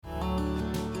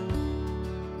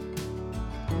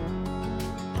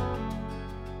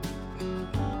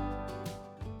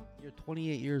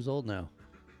28 years old now.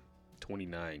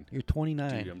 29. You're 29.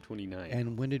 Dude, I'm 29.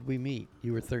 And when did we meet?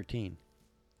 You were 13.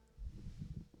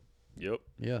 Yep.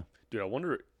 Yeah. Dude, I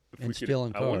wonder And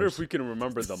stealing I wonder cars. if we can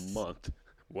remember the month.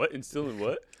 What? And stealing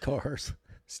what? Cars.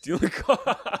 Stealing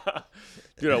car.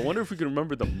 Dude, I wonder if we can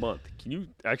remember the month. Can you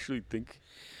actually think?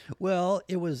 Well,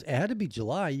 it had to be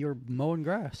July. You were mowing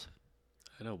grass.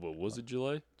 I know, but was it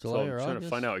July? July so or I'm trying August? to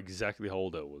find out exactly how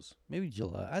old I was. Maybe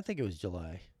July. I think it was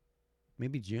July.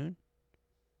 Maybe June.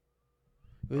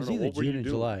 It I was don't know. either What were June you or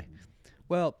doing? July.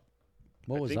 Well,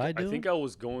 what was I doing? I think I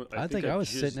was going. I think I was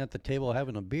sitting at the table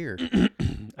having a beer.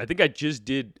 I think I just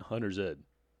did Hunter's Ed,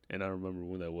 and I don't remember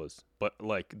when that was. But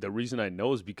like the reason I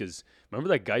know is because remember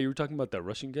that guy you were talking about, that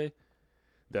Russian guy,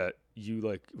 that you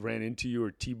like ran into you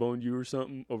or T-boned you or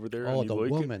something over there. Oh, on the Eloika?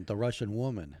 woman, the Russian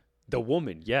woman. The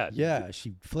woman, yeah, Yeah,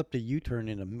 she flipped a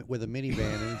U-turn with a minivan,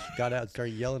 and she got out and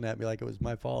started yelling at me like it was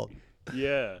my fault.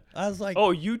 yeah. I was like,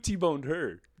 Oh, you T-boned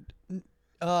her.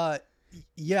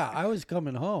 yeah, I was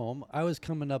coming home. I was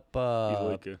coming up.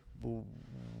 Eloika.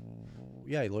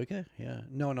 Yeah, Eloika. Yeah,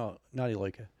 no, not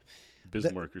Eloika.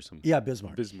 Bismarck or something. Yeah,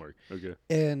 Bismarck. Bismarck. Okay.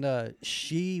 And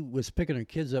she was picking her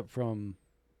kids up from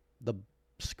the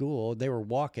school. They were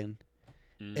walking,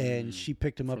 and she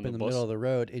picked them up From in the the bus? middle of the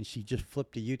road, and she just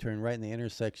flipped a U-turn right in the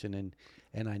intersection,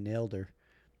 and I nailed her.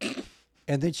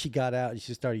 And then she got out and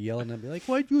she started yelling at me like,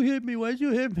 "Why'd you hit me? Why'd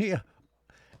you hit me?"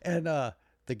 And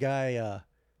the guy,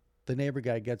 the neighbor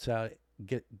guy,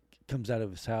 comes out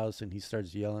of his house and he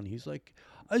starts yelling. He's like,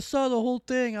 "I saw the whole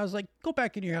thing." I was like, "Go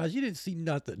back in your house. You didn't see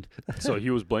nothing." So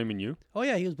he was blaming you? Oh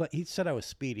yeah, he said I was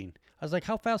speeding. I was like,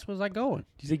 "How fast was I going?"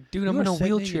 He's like, dude, You I'm were in a sitting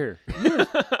in wheelchair.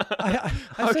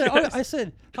 I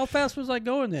said, "How fast was I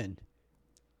going then?"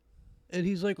 And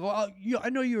he's like, "Well, I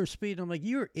know you were speeding." I'm like,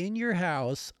 "You were in your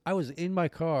house. I was in my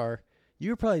car. You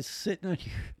were probably sitting on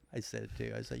your." I said it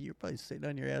too. I said, "You're probably sitting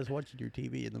on your ass watching your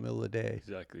TV in the middle of the day."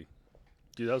 Exactly.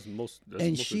 Dude, that's most. That's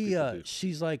And most of the people do.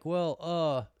 she's like,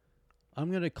 "Well,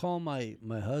 I'm gonna call my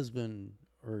husband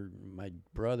or my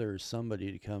brother or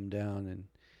somebody to come down,"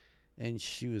 and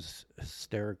she was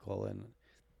hysterical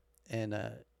and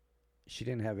she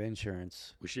didn't have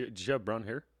insurance. Did she have brown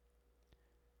hair?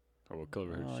 Or what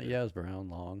color hair? Oh did she yeah, it have? was brown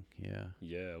long. Yeah,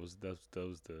 Yeah, it was that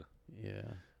was the yeah.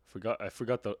 I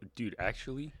forgot the dude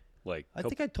actually like I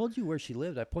think I told you where she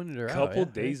lived. I pointed her out. couple yeah,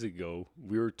 days ago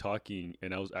we were talking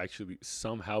and I was actually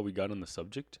somehow we got on the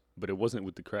subject, but it wasn't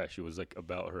with the crash. It was like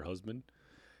about her husband.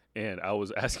 And I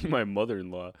was asking my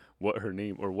mother-in-law what her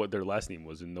name or what their last name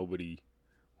was, and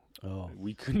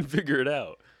we couldn't figure it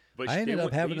out. But I ended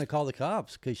up having to call the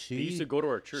cops because they used to go to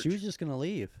our church. she was just gonna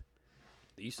leave.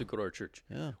 They used to go to our church.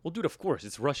 Yeah. Well, dude, of course,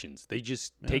 it's Russians. They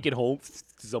just take it home,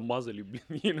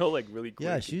 like really quick.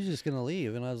 Yeah, she was just gonna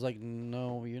leave, and I was like,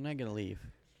 "No, you're not gonna leave."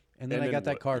 And then And I then got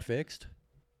that what? car fixed. You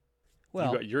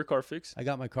Well, got your car fixed? I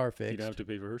got my car You fixed. didn't have to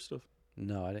pay for her stuff?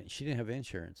 No, I didn't. She didn't have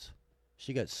insurance.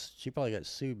 She probably got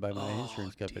sued by my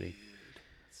insurance company.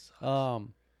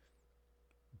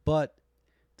 But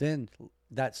then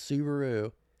that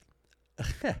Subaru,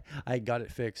 I got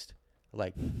it fixed,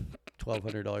 like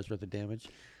 $1,200 worth of damage.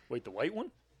 Wait, the white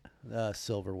one?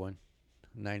 Silver one,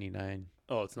 99.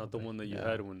 Oh, it's not the one that you No.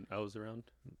 had when I was around?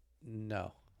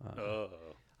 No. Oh.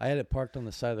 I had it parked on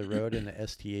the side of the road, and the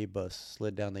STA bus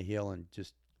slid down the hill and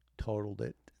just totaled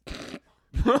it.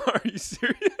 Are you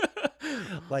serious?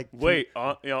 Like Wait,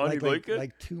 Ani Loika?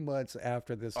 like 2 months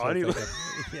after this. Ani whole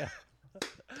thing. Yeah,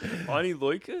 Ani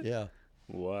Loika? yeah.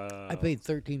 Wow. I paid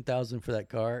 $13,000 for that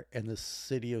car, and the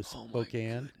city of Oh my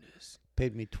Spokane goodness.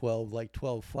 paid me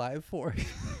 $12,500 for it.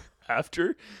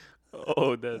 After?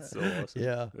 Oh, that's so awesome.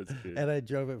 Yeah, That's good. and I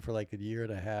drove it for like a year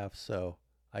and a half, so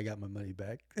I got my money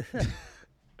back.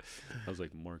 I was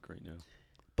like Mark right now.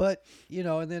 But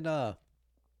and then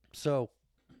so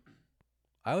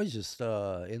I was just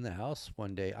in the house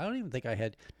one day. I don't even think I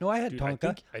had. No, I had Dude,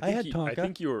 Tonka. I had Tonka. I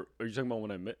think you were. Are you talking about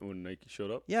when I showed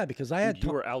up? Yeah, because I had. Dude,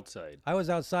 you were outside. I was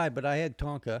outside, but I had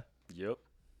Tonka, Yep.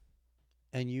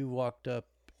 and you walked up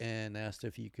and asked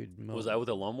if you could mow. Was I with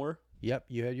a lawnmower? Yep,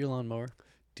 you had your lawnmower.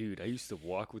 Dude, I used to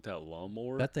walk with that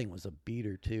lawnmower. That thing was a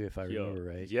beater too, if I remember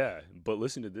right. Yeah, but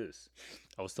listen to this.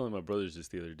 I was telling my brothers this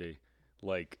the other day.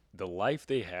 Like the life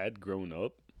they had growing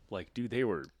up, like dude,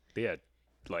 they had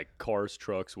like cars,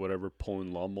 trucks, whatever,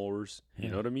 pulling lawnmowers. You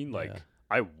know what I mean? Like yeah.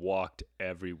 I walked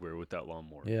everywhere with that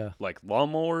lawnmower. Yeah. Like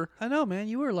lawnmower. I know, man.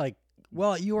 You were like,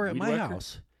 well, you were at Weed my whacker?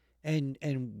 house, and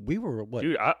we were what?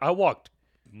 Dude, I walked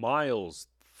miles,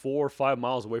 4 or 5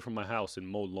 miles away from my house and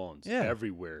mowed lawns. Yeah.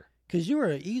 Everywhere. Because you were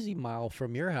an easy mile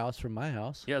from your house, from my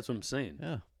house. Yeah, that's what I'm saying.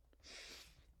 Yeah.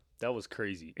 That was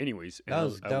crazy. Anyways, and That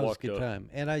was I a walked good up. time.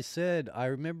 And I said, I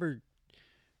remember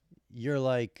you're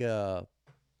like,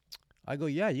 I go,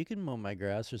 yeah, you can mow my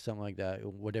grass or something like that,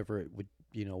 whatever it would,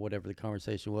 whatever the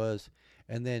conversation was.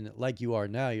 And then, like you are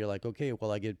now, you're like, okay,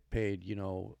 well, I get paid,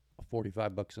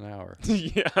 $45 an hour.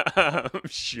 Yeah, I'm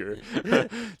sure.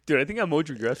 Dude, I think I mowed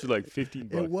your grass for like 15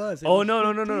 bucks. It was. Oh,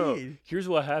 no. Here's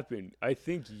what happened. I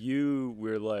think you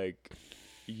were like,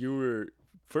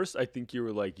 first, I think you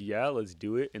were like, yeah, let's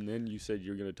do it. And then you said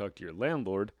you're going to talk to your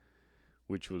landlord,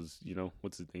 which was,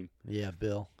 what's his name? Yeah,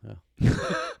 Bill. Yeah.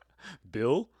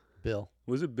 Bill? Bill.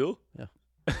 Was it Bill? Yeah.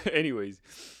 Anyways,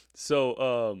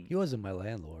 so, he wasn't my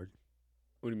landlord.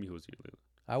 what do you mean he was your landlord?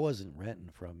 I wasn't renting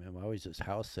from him. I was just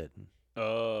house sitting.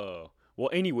 Oh. Well,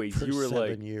 anyways, For you were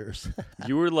 7 years.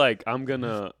 you were like, I'm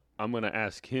gonna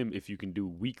ask him if you can do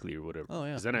weekly or whatever. Oh,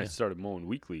 yeah. Because then I yeah. started mowing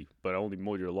weekly, but I only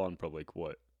mowed your lawn probably like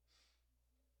what?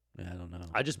 Yeah, I don't know.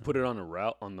 I just put it on a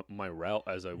route my route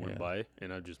as I went Yeah. by,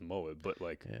 and I just mow it. But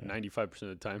like Yeah. 95% of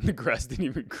the time, the grass didn't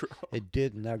even grow. It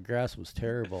did, and that grass was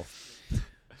terrible.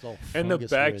 It's all And the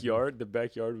fungus-ridden,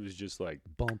 backyard was just like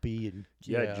bumpy, and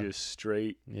just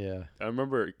straight. yeah. I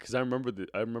remember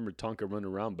Tonka running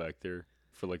around back there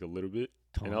for like a little bit,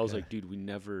 and I was Tonka. like, dude, we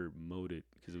never mowed it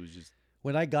because it was just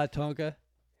When I got Tonka,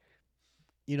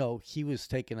 he was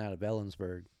taken out of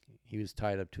Ellensburg. He was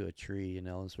tied up to a tree in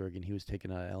Ellensburg, and he was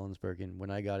taken out of Ellensburg. And when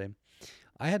I got him,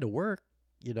 I had to work,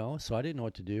 so I didn't know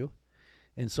what to do.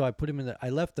 And so I put him I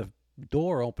left the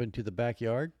door open to the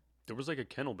backyard. there was like a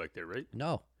kennel back there, right?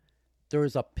 No, there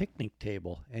was a picnic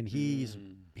table, and he's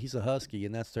Mm. a husky,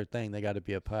 and that's their thing. They got to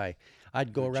be up high.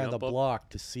 I'd go Would around the jump up? block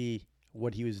to see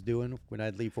what he was doing when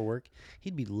I'd leave for work.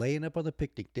 He'd be laying up on the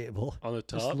picnic table, On the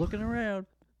just top. looking around.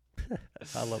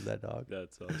 I love that dog.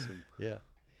 That's awesome. Yeah.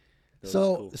 That was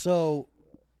So cool. so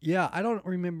yeah, I don't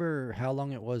remember how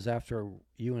long it was after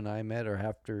you and I met or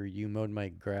after you mowed my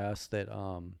grass that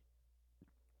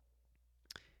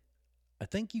I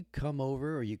think you come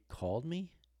over or you called me.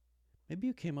 Maybe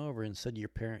you came over and said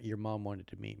your mom wanted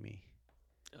to meet me.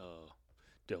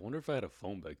 Dude, I wonder if I had a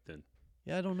phone back then.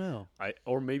 Yeah, I don't know.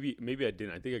 Or maybe I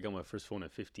didn't. I think I got my first phone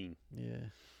at 15. Yeah.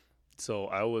 So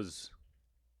I was.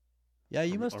 Yeah,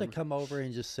 you Or- must or- have come over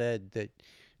and just said that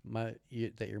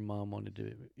that your mom wanted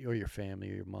to, or your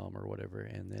family or your mom or whatever,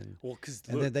 and then Well, because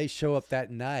then they show up that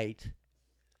night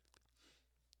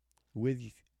with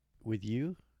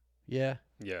you. Yeah.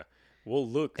 yeah. Well,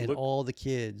 look. And all the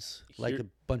kids, like Here- a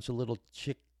bunch of little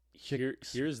chicks.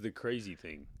 Here's the crazy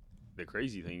thing. The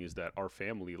crazy thing is that our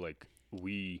family, like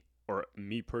or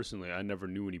me personally, I never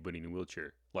knew anybody in a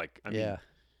wheelchair. Like, I mean,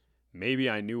 maybe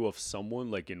I knew of someone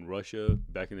like in Russia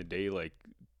back in the day. Like,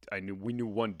 we knew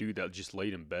one dude that just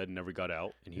laid in bed and never got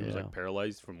out, and he was Yeah. like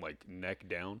paralyzed from like neck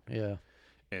down. Yeah.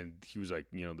 And he was like,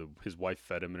 his wife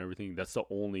fed him and everything. That's the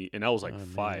only, and I was like Oh,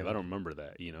 5. I man. don't remember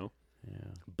that, Yeah.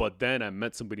 But then I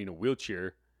met somebody in a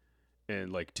wheelchair,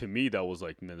 and like to me that was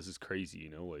like, man, this is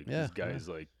crazy, like Yeah, this guy's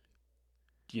like,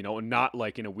 not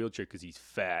like in a wheelchair because he's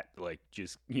fat, like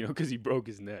just because he broke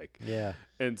his neck. Yeah.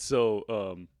 And so,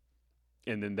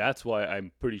 and then that's why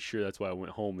I'm pretty sure that's why I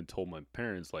went home and told my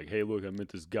parents like, hey, look, I met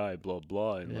this guy, blah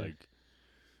blah, and Yeah. like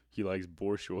he likes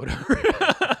borscht or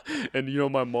whatever. And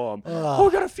my mom, Ugh. oh,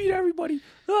 I gotta feed everybody.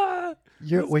 Ah!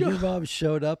 When go. your mom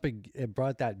showed up and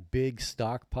brought that big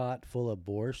stock pot full of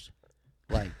borscht,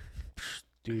 like,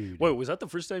 dude. Wait, was that the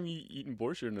first time you eaten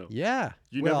borscht or no? Yeah.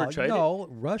 You never tried it? No,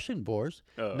 Russian borscht,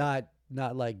 Oh.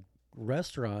 not like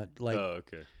restaurant, like Oh,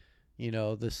 okay.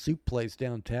 the soup place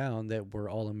downtown that were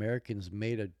all Americans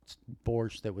made a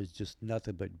borscht that was just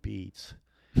nothing but beets.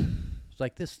 It's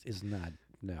like, this is not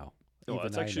no. No,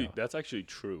 Even I know. that's actually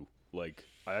true. Like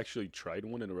I actually tried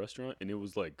one in a restaurant, and it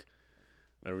was like,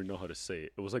 I don't even know how to say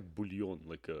it. It was like bouillon,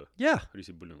 like a Yeah. how do you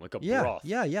say bouillon? Like a Yeah. broth.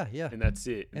 Yeah. Yeah. Yeah. And that's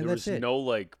it. And there that's was it. no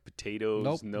like potatoes,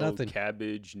 Nope, no nothing.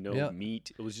 cabbage, no Yep.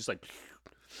 meat. It was just like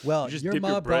Well, you just your dip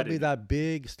your mom bread brought me in. that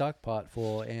big stock pot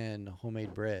full and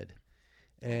homemade bread,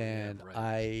 and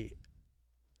right.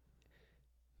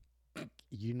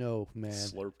 man,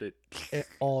 slurped it.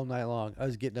 all night long. I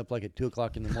was getting up like at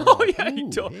 2:00 in the morning. Oh like, yeah,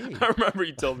 "Ooh, hey." I remember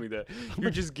you told me that. You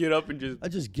just get up and just I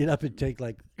just get up and take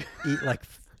eat like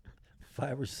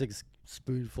 5 or 6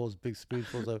 big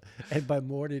spoonfuls of, and by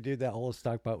morning, dude, that whole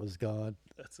stock pot was gone.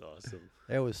 that's awesome.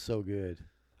 It was so good.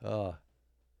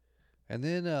 And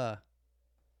then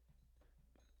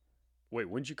Wait,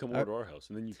 when did you come over to our house?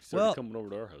 And then you started well- coming over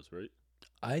to our house, right?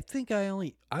 I think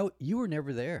you were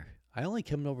never there. I only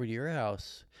came over to your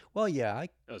house. Well, yeah,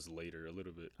 That was later, a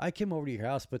little bit. I came over to your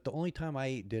house, but the only time I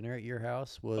ate dinner at your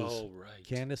house was Oh right.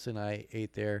 Candace and I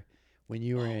ate there when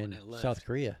you were Oh, in when I left. South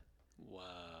Korea. Wow.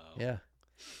 Yeah.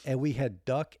 And we had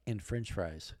duck and french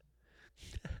fries.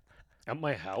 At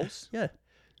my house? Yeah.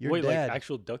 Your Wait, dad. like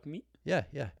actual duck meat? yeah,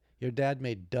 yeah. Your dad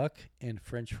made duck and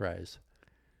French fries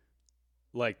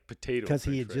Like potato. because he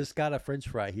French had fries. just got a French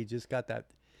fry. He just got that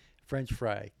French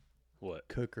fry What?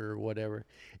 cooker or whatever.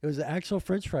 It was an actual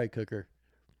French fry cooker.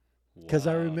 Because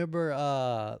I Wow.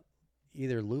 remember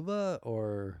either Luba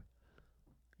or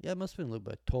it must have been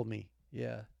Luba told me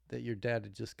that your dad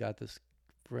had just got this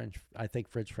French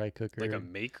fry cooker. Like a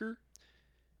maker,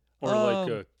 or like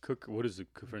Um, a cook. What is a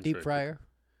French deep fry fryer.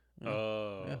 cooker?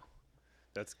 Oh, Yeah.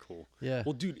 that's cool. Yeah,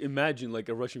 Well, dude, imagine like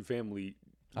a Russian family.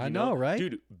 I you know, right?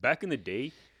 Dude, back in the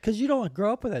day, because you don't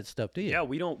grow up with that stuff, do you? yeah,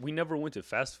 we never went to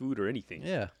fast food or anything.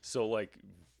 Yeah. So like,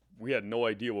 we had no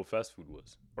idea what fast food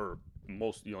was, or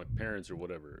most like parents or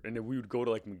whatever. And then we would go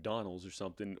to like McDonald's or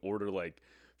something, order like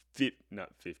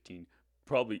not 15,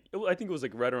 probably I think it was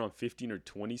like right around 15 or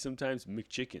 20 sometimes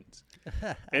McChickens.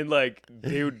 And like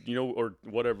they would, or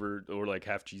whatever, or like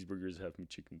half cheeseburgers, half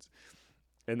McChickens.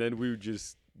 And then we would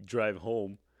just drive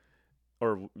home,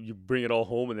 or you bring it all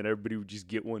home, and then everybody would just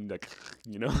get one, like,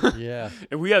 Yeah.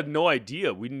 And we had no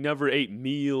idea. We never ate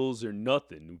meals or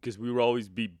nothing because we would always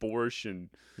be borscht and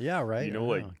Yeah, right. You know,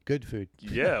 like- good food.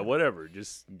 yeah, whatever,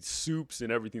 just soups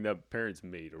and everything that parents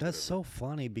made. Or That's whatever. so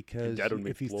funny because Dad would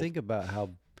make if you loaf. think about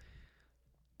how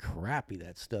crappy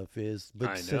that stuff is, but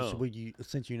I since know.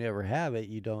 since you never have it,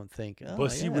 you don't think. Oh,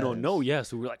 But see, we don't know. Yeah,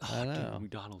 so we're like, I oh, know. dude,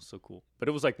 McDonald's so cool. But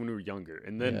it was like when we were younger,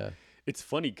 and then Yeah. it's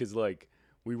funny because like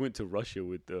we went to Russia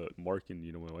with Mark and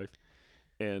my wife,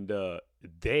 and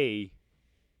they,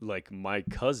 like my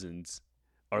cousins,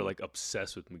 are like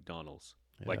obsessed with McDonald's.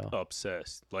 Like Yeah.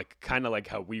 obsessed, like kind of like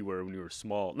how we were when we were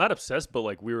small. Not obsessed, but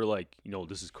like we were like,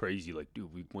 this is crazy. Like,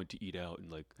 dude, we went to eat out and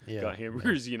like Yeah, got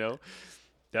hamburgers.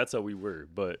 That's how we were.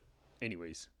 But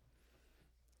anyways,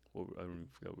 I don't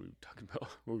forgot what we were talking about.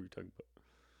 What were we talking about?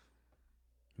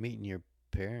 Meeting your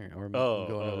parent or Oh,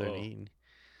 going over there oh, and oh. eating.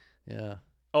 Yeah.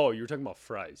 Oh, you were talking about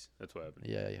fries. That's what happened.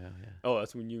 Yeah. Oh,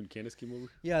 that's when you and Candace came over.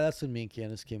 Yeah, that's when me and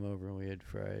Candace came over and we had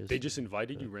fries. They just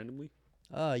invited you randomly.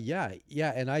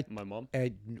 Yeah, and My mom.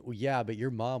 but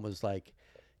your mom was like,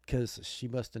 because she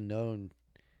must have known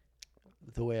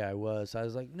the way I was. I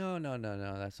was like, no,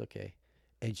 that's okay.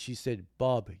 And she said,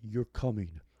 Bob, you're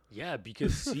coming. Yeah,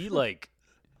 because see, like,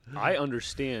 I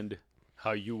understand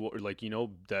how you are, like,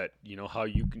 that how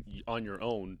you can on your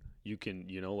own. You can,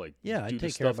 like, Yeah, I do the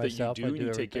take care of stuff that myself, you I do and do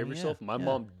you take care of everything, yourself. yeah, My yeah.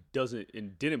 mom doesn't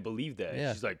and didn't believe that.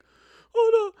 Yeah. She's like,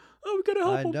 oh no, we gotta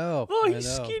help I him. know. Oh, I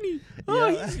he's know. skinny. Oh,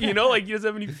 Yeah. he's, like he doesn't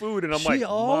have any food. And I'm She like,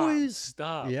 Mom, always-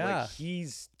 stop. yeah. Like,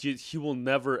 he will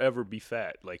never ever be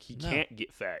fat. Like he No. can't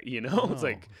get fat. It's No.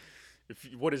 like,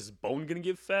 what is his bone gonna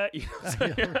get fat? It's I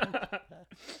like-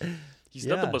 know, he's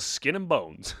Yeah. nothing but skin and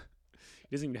bones.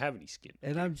 He doesn't even have any skin.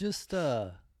 And I'm just,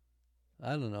 I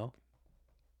don't know.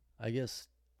 I guess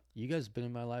you guys been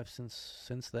in my life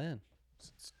since then.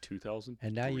 Since 2000.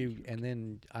 And now and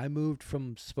then I moved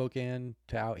from Spokane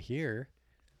to out here.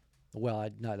 Well,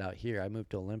 not out here. I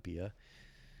moved to Olympia.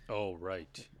 Oh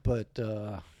right. But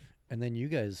and then you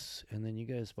guys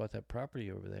bought that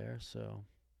property over there. So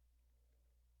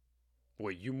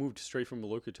Wait, you moved straight from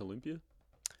Mallorca to Olympia?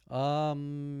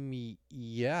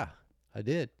 yeah, I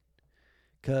did.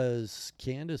 Cause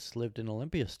Candace lived in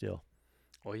Olympia still.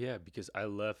 Oh yeah, because I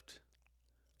left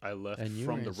And you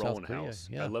were from the in South Rowan Korea, house.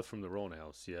 yeah. I left from the Rowan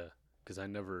house, yeah. Because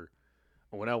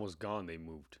when I was gone, they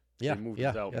moved. Yeah, They moved yeah,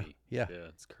 without yeah, me. yeah. Yeah,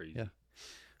 it's crazy. Yeah.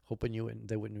 Hoping you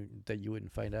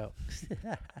wouldn't find out.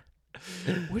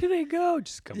 Where did they go?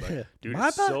 Just come back. Dude,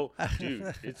 Papa?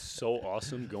 it's so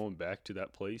awesome going back to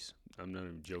that place. I'm not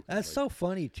even joking. That's like, so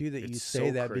funny too that you it's say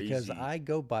so that because crazy. I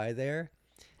go by there.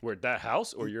 Where, that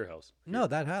house or your house? No,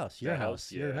 that house, your That house,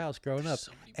 house, your yeah. house growing up. There's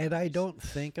so many And I memories. don't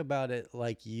think about it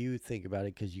like you think about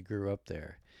it because you grew up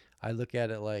there. I look at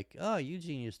it like, oh,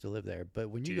 Eugene used to live there. But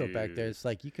when you go back there, Dude. it's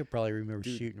like you could probably remember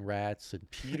Dude. shooting rats and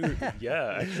Peter,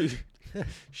 yeah, actually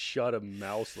shot a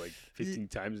mouse like 15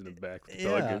 times in the back. with a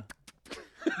dog yeah.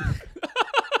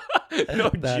 and- no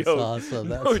That's joke. awesome.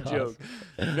 That's No awesome. joke.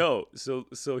 No,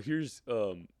 so here's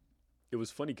it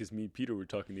was funny because me and Peter were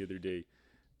talking the other day.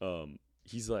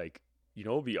 He's like,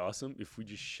 it'd be awesome if we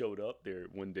just showed up there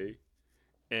one day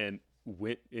and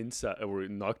went inside or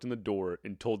knocked on the door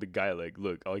and told the guy, like,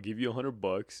 look, I'll give you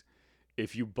 $100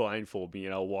 if you blindfold me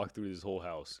and I'll walk through this whole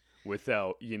house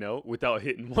without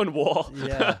hitting one wall.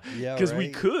 Yeah, yeah, Because we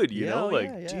right. could, Yeah, oh, like,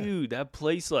 yeah, yeah. dude, that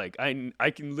place, like,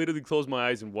 I can literally close my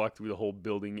eyes and walk through the whole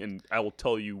building, and I will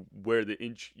tell you where the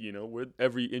inch, where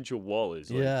every inch of wall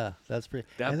is. Like, Yeah, that's pretty.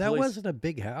 that And that place- wasn't a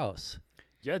big house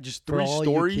yeah, just for 3 all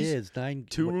stories, you kids.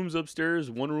 two rooms upstairs,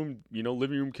 one room,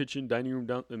 living room, kitchen, dining room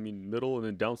middle, and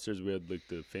then downstairs we had like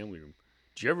the family room.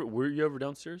 Were you ever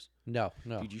downstairs? No.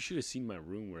 Dude, you should have seen my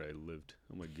room where I lived.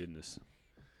 Oh my goodness.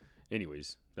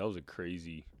 anyways, that was a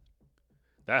crazy.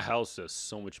 That house has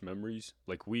so much memories.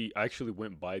 Like we actually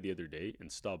went by the other day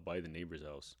and stopped by the neighbor's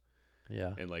house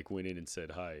Yeah. and like went in and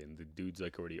said hi. And the dude's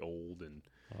like already old and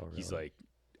Oh, really? he's like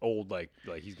old, like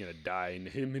he's gonna die. And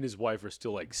him and his wife are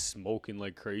still like smoking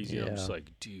like crazy. And I'm just Yeah.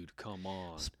 like, dude, come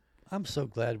on. I'm so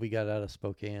glad we got out of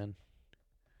Spokane.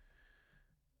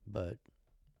 But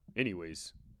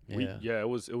Anyways, yeah. it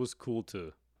was cool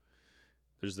to.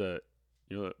 There's that,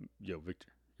 yo, Victor,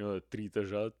 the Trita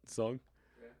Jat song.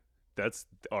 That's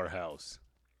our house.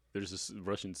 There's this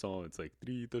Russian song. It's like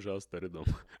Trita Jat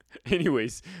Staredom.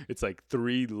 Anyways, it's like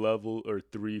 3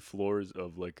 floors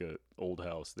of like a old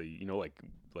house that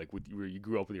like with where you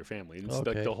grew up with your family. And it's like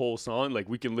Okay. the whole song. Like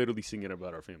we can literally sing it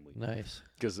about our family. Nice.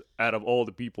 Because out of all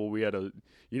the people, we had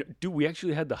dude, we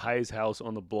actually had the highest house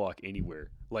on the block anywhere.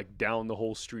 Like down the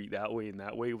whole street that way and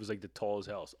that way. It was like the tallest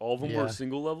house. All of them were Yeah.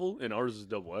 single level and ours was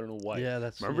double. I don't know why. Yeah,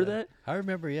 that's Remember yeah. that? I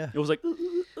remember, yeah. It was like,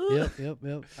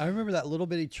 Yep. I remember that little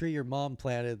bitty tree your mom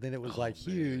planted. Then it was Oh, like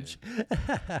huge.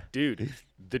 dude,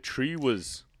 the tree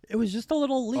was It was just a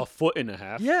little a leaf. foot and a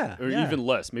half. Yeah, Or yeah. even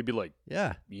less. Maybe like,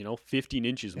 Yeah. 15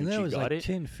 inches And when then she it was got like it.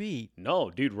 10 feet. No,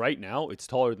 dude, right now it's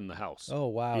taller than the house. Oh,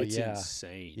 wow. it's yeah.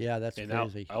 insane. Yeah, that's And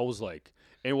crazy. I was like,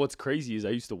 and what's crazy is I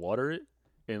used to water it.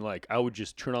 And like I would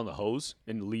just turn on the hose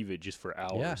and leave it just for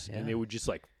hours, and yeah. it would just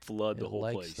like flood the It whole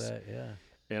likes place. that, yeah.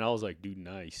 And I was like, dude,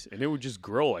 nice. And it would just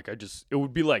grow. Like it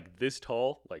would be like this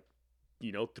tall, like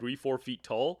 3-4 feet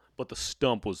tall, but the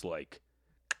stump was like,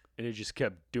 and it just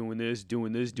kept doing this,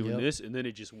 Yep. and then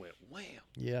it just went wham.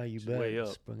 Yeah, you Just bet. way It up.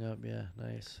 sprung up. Yeah,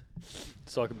 nice.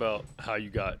 Let's talk about how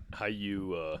you.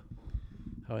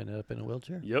 How I ended up in a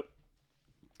wheelchair? Yep.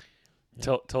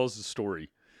 Yeah. Tell us the story,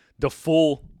 the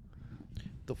full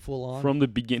The full on. from the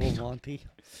beginning. Full Monty.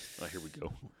 Oh, here we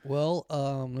go. Well,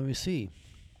 let me see.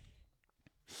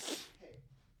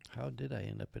 How did I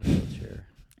end up in a wheelchair?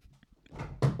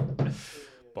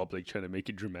 Bob, like trying to make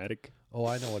it dramatic. Oh,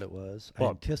 I know what it was. I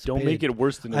Bob, don't make it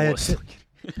worse than I it was.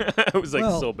 It was like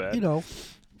well, so bad.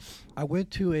 I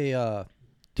went to a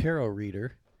tarot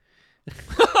reader,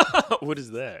 What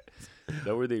is that? Is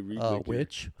that where they read like your-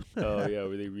 witch, Oh yeah,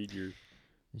 where they read your.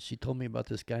 and she told me about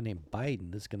this guy named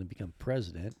Biden that's going to become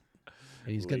president,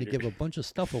 and he's going to Later. give a bunch of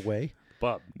stuff away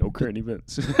Bob, no current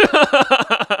events. to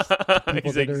people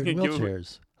He's that like, are in "Give it-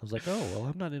 wheelchairs. I was like, oh, well,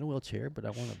 I'm not in a wheelchair, but I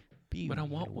want to be But I in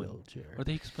want a one. wheelchair. Are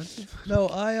they expensive? No,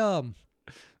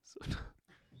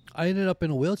 I ended up in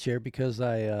a wheelchair because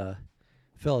I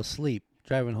fell asleep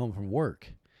driving home from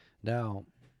work. Now,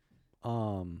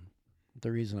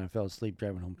 the reason I fell asleep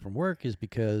driving home from work is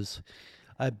because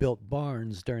I built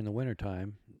barns during the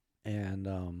wintertime, and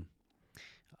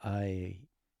I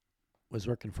was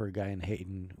working for a guy in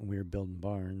Hayden, and we were building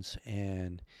barns,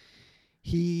 and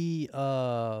we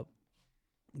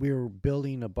were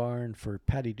building a barn for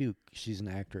Patty Duke. She's an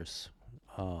actress,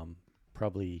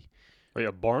 probably. Oh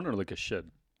yeah, barn or like a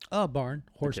shed? A barn,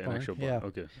 horse Okay, an barn, actual yeah,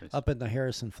 Okay. Nice. up in the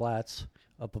Harrison Flats,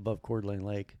 up above Coeur d'Alene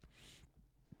Lake.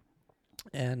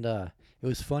 And it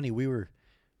was funny. We were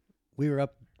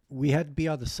up. We had to be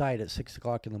on the site at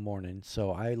 6:00 in the morning.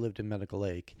 So I lived in Medical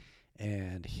Lake,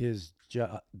 and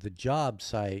the job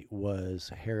site was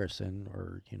Harrison,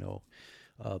 or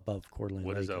above Coeur d'Alene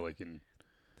What Lake. is that like in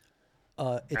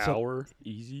It's hour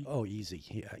easy? easy,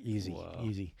 yeah, easy, Wow.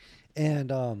 easy.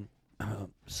 And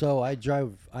so I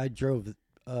drove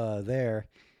there.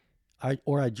 I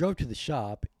drove to the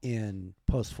shop in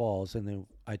Post Falls, and then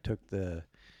I took the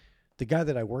guy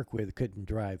that I work with couldn't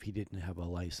drive. He didn't have a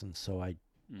license, so I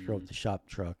drove the shop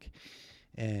truck,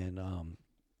 and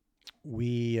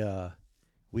we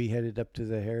headed up to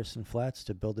the Harrison Flats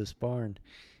to build this barn,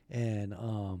 and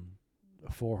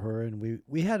for her, and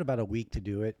we had about a week to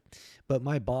do it, but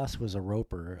my boss was a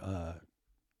roper,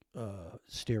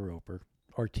 steer roper,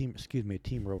 or a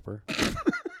team roper,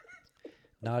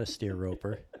 not a steer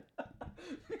roper.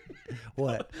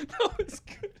 What? That was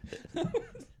good.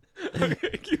 Okay,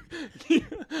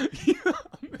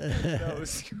 that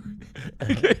was good.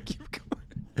 Okay, keep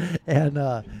going. And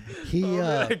he Oh,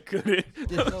 man, I couldn't.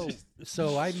 That was so, just-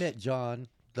 so I met John,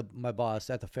 my boss,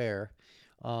 at the fair,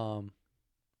 and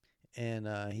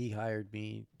he hired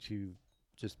me to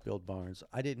just build barns.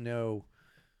 I didn't know,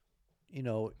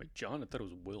 Wait, John, I thought it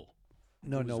was Will.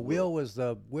 no, Who's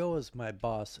Will was my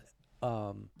boss,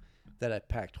 that I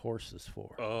packed horses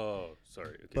for. Oh, sorry.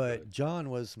 Okay, go But ahead. John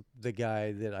was the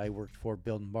guy that I worked for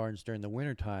building barns during the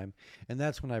wintertime, and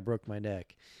that's when I broke my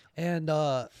neck. And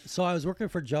so I was working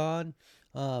for John,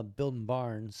 building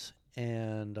barns,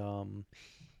 and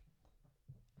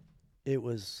it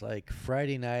was like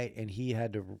Friday night, and he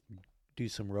had to do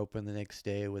some roping the next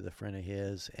day with a friend of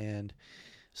his. And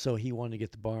So he wanted to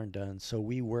get the barn done. So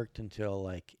we worked until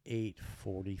like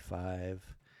 8:45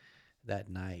 that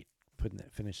night,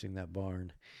 finishing that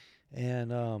barn.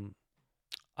 And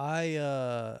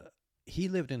I he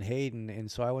lived in Hayden,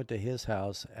 and so I went to his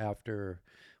house after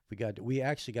we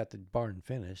actually got the barn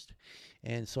finished,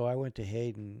 and so I went to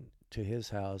Hayden to his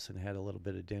house and had a little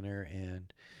bit of dinner,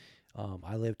 and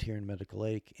I lived here in Medical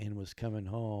Lake and was coming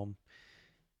home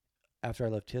after I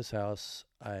left his house.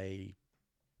 I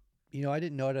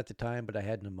didn't know it at the time, but I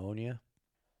had pneumonia.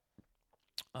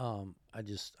 I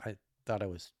thought I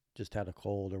was just had a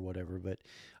cold or whatever, but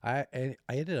I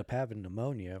ended up having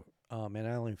pneumonia. And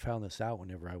I only found this out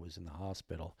whenever I was in the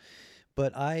hospital.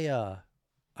 But I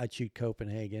chewed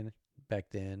Copenhagen back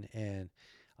then, and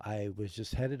I was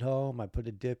just headed home. I put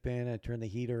a dip in. I turned the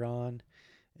heater on,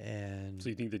 and So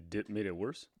you think the dip made it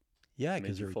worse? yeah, Made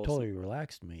because you it fall totally asleep?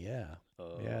 relaxed me. Yeah,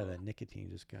 yeah, Uh, that nicotine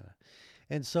just kind of,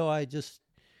 and so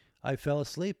I fell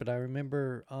asleep. But I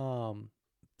remember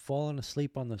falling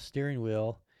asleep on the steering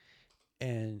wheel,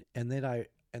 and then I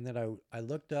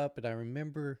looked up, and I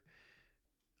remember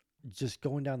just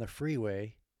going down the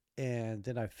freeway, and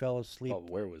then I fell asleep. oh,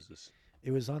 where was this? It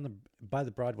was by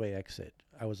the Broadway exit.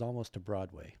 I was almost to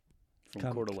Broadway From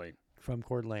come Coeur d'Alene. from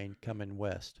Coeur d'Alene coming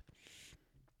west.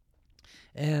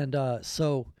 And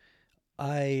so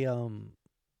I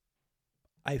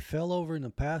I fell over in the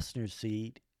passenger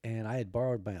seat, and I had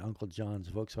borrowed my Uncle John's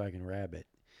Volkswagen Rabbit.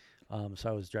 So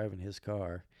I was driving his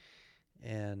car,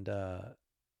 and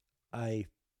I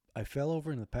I fell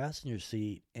over in the passenger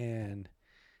seat and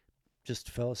just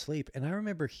fell asleep. And I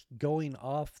remember going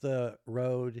off the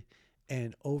road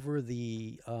and over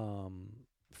the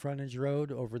frontage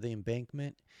road, over the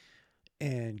embankment,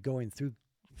 and going through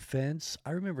fence.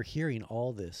 I remember hearing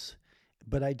all this,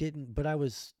 but I didn't. But I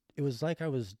was. It was like I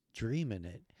was dreaming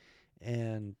it,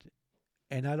 and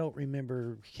I don't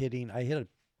remember hitting. I hit a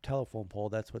telephone pole.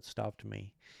 That's what stopped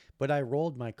me. But I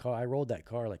rolled my car. I rolled that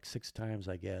car like 6 times,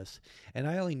 I guess. And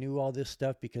I only knew all this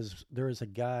stuff because there was a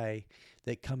guy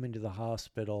that come into the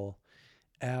hospital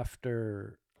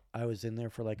after I was in there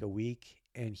for like a week,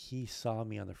 and he saw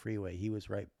me on the freeway. He was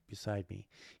right beside me.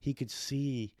 He could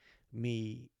see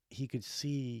me. He could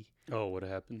see. Oh, what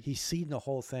happened? He seen the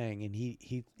whole thing, and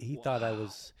he thought I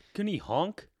was. Couldn't he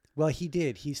honk? Well, he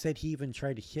did. He said he even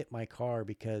tried to hit my car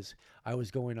because I was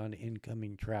going on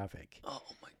incoming traffic, Oh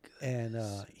my and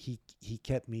goodness. he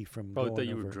kept me from Probably going thought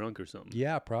you over. were drunk or something.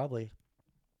 Yeah, probably.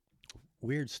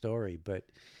 Weird story, but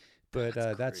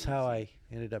that's how I crazy.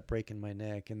 ended up breaking my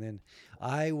neck. And then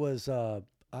I was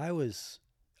I was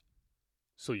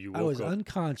So you I woke was up.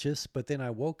 unconscious, but then I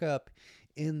woke up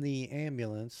in the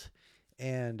ambulance,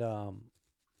 and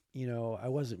I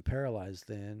wasn't paralyzed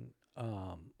then.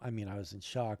 I mean, I was in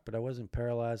shock, but I wasn't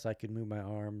paralyzed. I could move my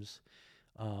arms,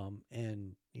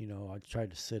 and I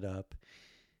tried to sit up,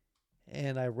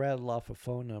 and I rattled off a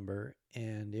phone number,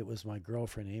 and it was my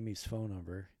girlfriend Amy's phone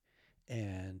number,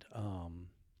 and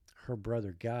her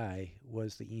brother Guy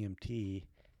was the EMT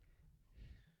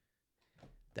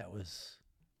that was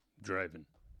Driving.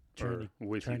 trying Or to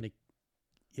with trying you. to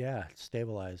yeah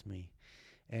stabilize me,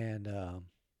 and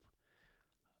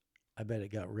I bet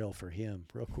it got real for him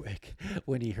real quick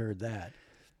when he heard that.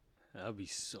 That'd be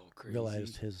so crazy.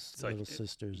 Realized his It's little like,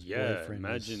 sister's yeah, boyfriend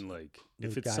was imagine like the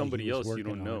if it's guy he somebody was else you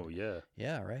don't working know, on. yeah.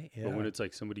 Yeah, right. But when Yeah. it's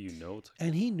like somebody you know, it's like,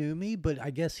 And he knew me, but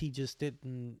I guess he just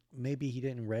didn't. Maybe he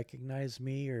didn't recognize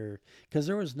me, or because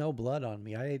there was no blood on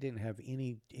me. I didn't have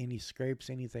any scrapes,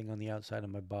 anything on the outside of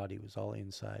my body. It was all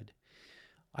inside.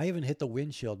 I even hit the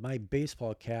windshield. My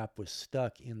baseball cap was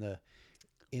stuck in the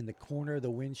corner of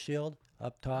the windshield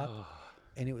up top, oh,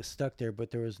 and it was stuck there. But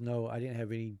there was no. I didn't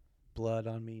have any blood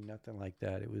on me, nothing like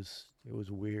that. It was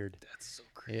weird. that's so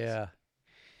crazy. Yeah.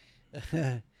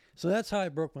 So that's how I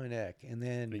broke my neck, and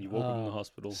then Then you woke up in the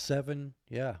hospital. was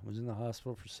in the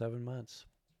hospital for 7 months,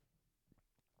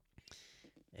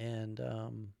 and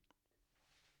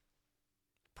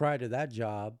prior to that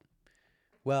job,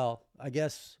 well, I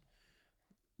guess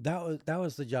that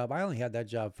was the job. I only had that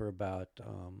job for about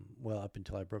up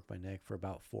until I broke my neck, for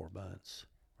about 4 months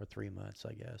or 3 months,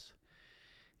 I guess,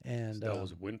 and So that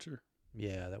was winter.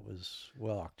 yeah, that was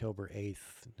October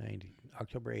 8th,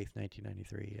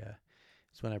 1993. Yeah.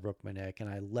 It's when I broke my neck, and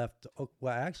I left. Oh,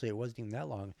 well, actually, it wasn't even that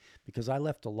long because I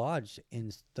left the lodge in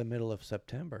the middle of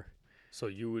September. So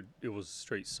it was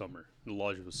straight summer. The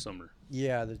lodge was summer.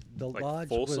 Yeah, the Like lodge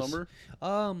full was. summer?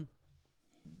 Um,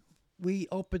 we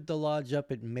opened the lodge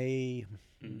up at May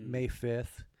Mm. May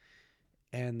 5th,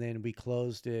 and then we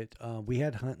closed it. We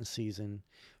had hunting season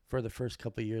for the first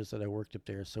couple of years that I worked up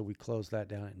there, so we closed that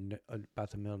down at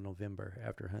about the middle of November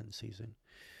after hunting season.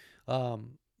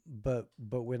 Um, but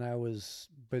but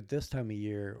this time of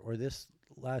year, or this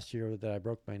last year that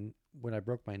when I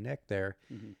broke my neck there,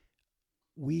 Mm-hmm.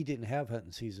 we didn't have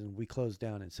hunting season. We closed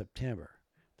down in September.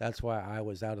 That's why I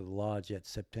was out of the lodge at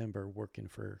September working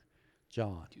for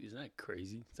John. Dude, isn't that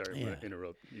crazy? Sorry, I'm Yeah. gonna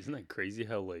interrupt. Isn't that crazy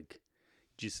how like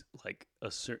just like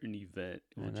a certain event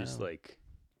I will just know. like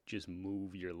just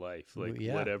move your life Mo- like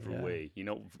yeah, whatever yeah. way.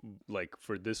 Like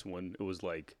for this one, it was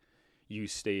like you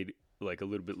stayed like a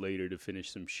little bit later to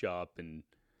finish some shop and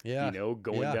Yeah.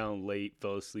 going Yeah. down late,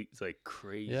 fell asleep. It's like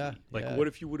crazy. Yeah, Like yeah. what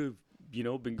if you would have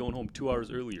been going home 2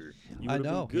 hours earlier? You I would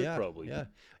have know. been good Yeah. probably. Yeah.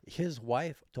 His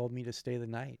wife told me to stay the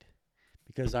night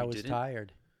because And I you was didn't?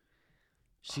 tired.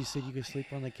 She said Oh, you could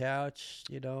sleep on the couch,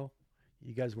 you know.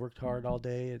 You guys worked hard all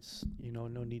day. It's, no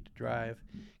need to drive.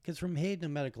 Because from Hayden to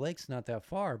Medical Lake's not that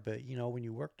far, but, when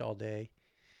you worked all day,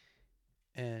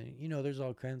 and, there's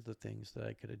all kinds of things that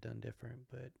I could have done different.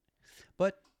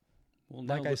 But well,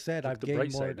 now like I look, said, look I've the gained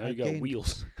bright more. side. Now you I've got gained,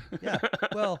 wheels. yeah.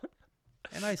 Well,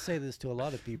 and I say this to a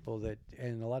lot of people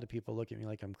and a lot of people look at me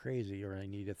like I'm crazy or I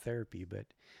need a therapy, but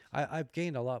I've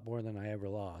gained a lot more than I ever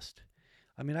lost.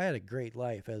 I mean, I had a great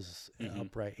life as an Mhm.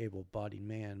 upright, able-bodied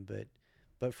man,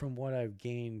 but from what I've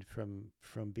gained from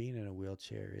being in a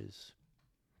wheelchair is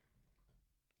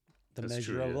the That's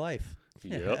measure true, of yeah. life.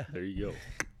 Yep, there you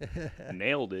go.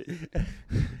 Nailed it.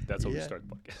 That's how we Yeah. start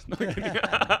the podcast. No, I'm kidding.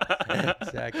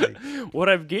 Exactly. What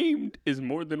I've gained is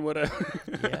more than what I.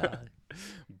 Yeah.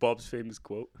 Bob's famous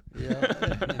quote.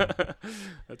 Yeah.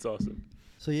 That's awesome.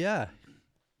 So yeah,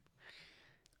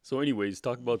 So, anyways,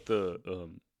 talk about the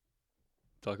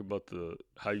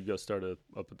how you got started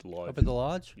up at the lodge. up at the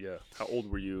lodge. Yeah. How old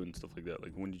were you and stuff like that?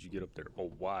 Like, when did you get up there? Or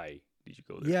why did you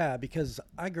go there? Yeah, because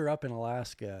I grew up in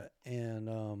Alaska,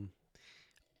 and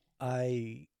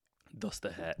I Dust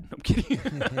the hat. I'm kidding.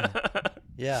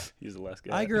 yeah, He's the last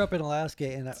guy. I grew up in Alaska,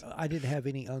 and I didn't have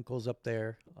any uncles up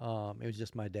there. It was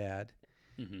just my dad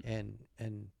Mhm.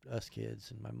 and us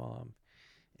kids and my mom.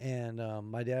 And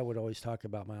my dad would always talk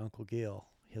about my uncle Gil,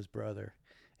 his brother,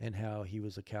 and how he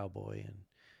was a cowboy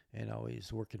and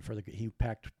always working for he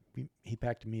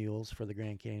packed mules for the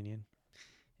Grand Canyon,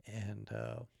 and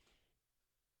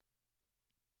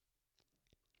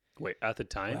Wait, at the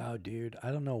time? wow, dude,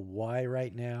 I don't know why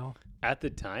right now. At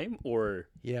the time, or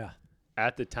Yeah,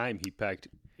 at the time he packed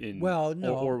in? well,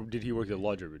 no, Or did he work at the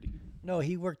lodge already? no,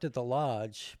 he worked at the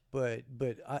lodge, but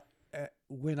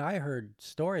when I heard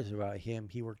stories about him,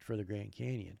 he worked for the Grand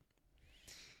Canyon.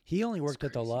 He only worked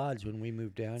at the crazy. lodge when we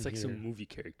moved down It's like here. some movie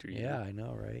character. You Yeah, know? I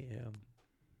know, right? Yeah.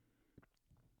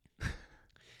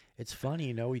 It's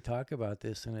funny, we talk about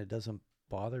this and it doesn't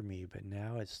bother me, but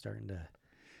now it's starting to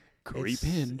Creep it's,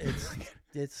 in.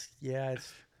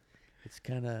 It's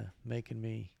kind of making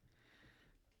me.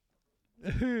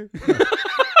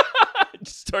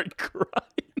 Just start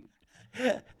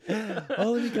crying.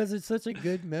 Only because it's such a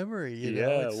good memory.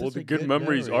 Yeah, It's well, such the a good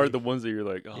memories are memory. the ones that you're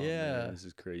like, oh Yeah. man, this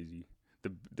is crazy.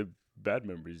 The bad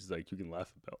memories, like you can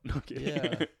laugh about. No kidding.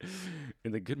 Yeah.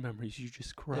 And the good memories, you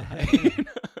just cry.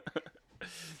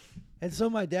 And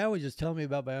so my dad would just tell me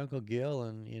about my Uncle Gil,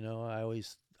 and I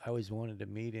always wanted to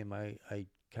meet him. I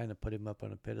kind of put him up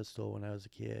on a pedestal when I was a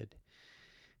kid,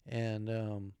 and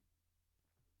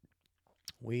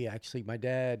my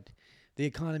dad, the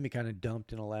economy kind of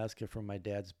dumped in Alaska from my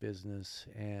dad's business,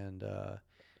 and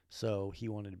so he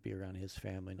wanted to be around his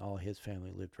family, and all his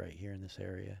family lived right here in this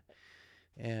area,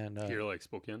 and Here, like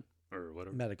Spokane or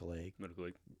whatever. Medical Lake, Medical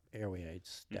Lake. Airway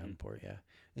Heights, Mhm. Davenport, yeah.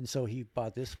 And so he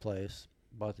bought this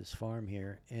farm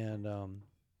here, and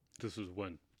This was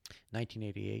when.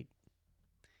 1988.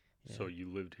 So Yeah. you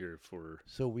lived here for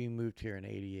So we moved here in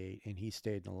 '88, and he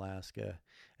stayed in Alaska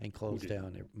and closed did?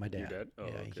 down. My your dad. dad? Oh,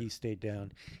 Yeah, okay. he stayed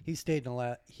down. He stayed in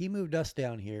Alaska. He moved us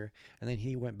down here, and then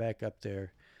he went back up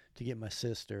there to get my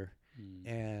sister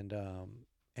Mm.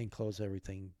 and close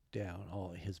everything down,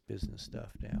 all his business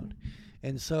stuff down.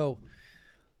 And so,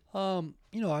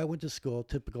 I went to school,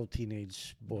 typical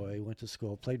teenage boy. Went to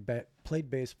school, played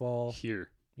baseball.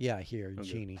 Here. Yeah, here in Okay.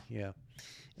 Cheney. Yeah,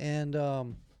 and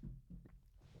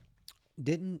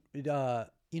didn't I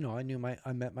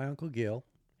met my Uncle Gil,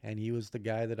 and he was the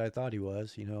guy that I thought he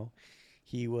was.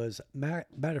 He was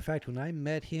matter of fact, when I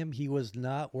met him, he was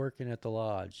not working at the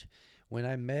lodge. When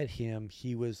I met him,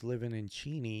 he was living in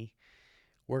Cheney,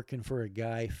 working for a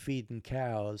guy feeding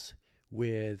cows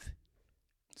with.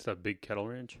 It's that big cattle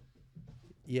ranch.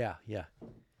 Yeah.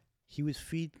 He was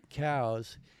feeding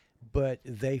cows, but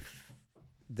they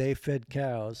fed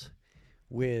cows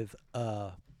with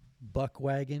a buck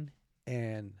wagon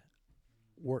and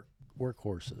work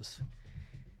horses.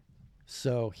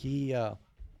 So he,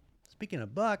 speaking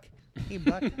of buck, Hey,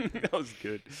 Buck. That was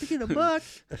good. Get a buck.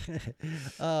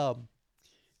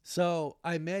 So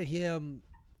I met him,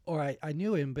 or I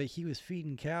knew him, but he was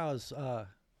feeding cows.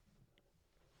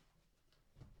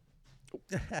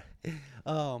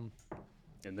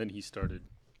 And then he started.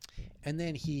 And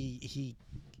then he,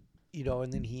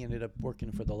 and then he ended up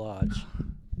working for the lodge.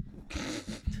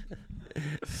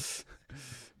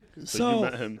 So you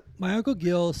met him. My Uncle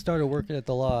Gil started working at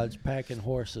the lodge packing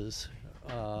horses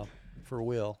for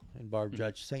Will and Barb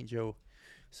Judge. St. Joe,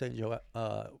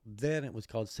 then it was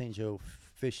called St. Joe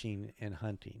Fishing and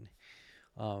Hunting.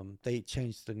 They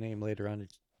changed the name later on to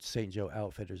St. Joe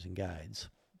Outfitters and Guides.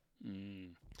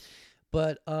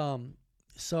 But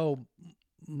so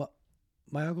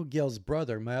my Uncle Gil's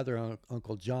brother, my other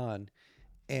Uncle John,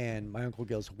 and my Uncle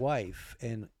Gil's wife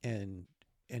and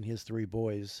his three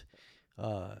boys,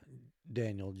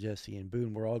 Daniel, Jesse, and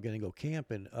Boone, were all going to go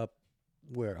camping up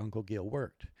where Uncle Gil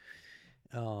worked.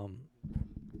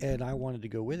 And I wanted to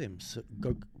go with him, so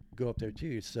go up there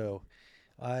too. So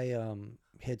I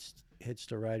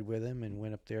hitched a ride with him and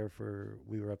went up there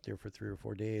we were up there for 3 or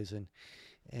 4 days,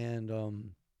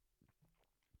 and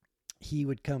he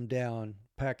would come down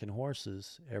packing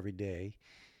horses every day,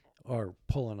 or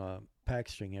pulling a pack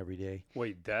string every day.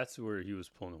 Wait, that's where he was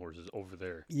pulling horses over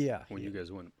there. Yeah. When you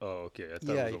guys went. Oh, okay. I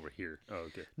thought it was over here. Oh,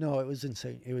 okay. No, it was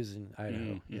it was in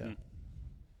Idaho. Mm-hmm. Yeah.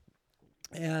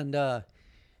 And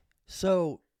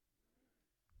so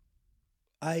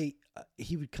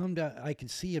he would come down. I could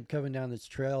see him coming down this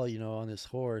trail, on this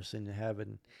horse, and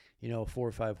having, 4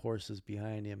 or 5 horses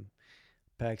behind him,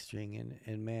 pack string,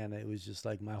 and man, it was just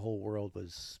like my whole world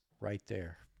was right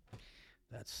there.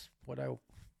 That's what I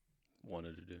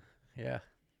wanted to do. Yeah.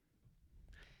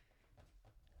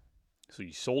 So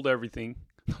you sold everything.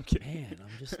 Okay. Man,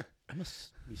 I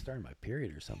must be starting my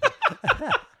period or something.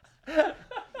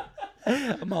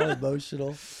 I'm all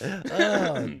emotional.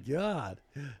 Oh God.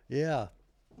 Yeah.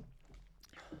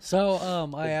 So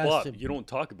I asked Bob, him. you don't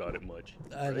talk about it much.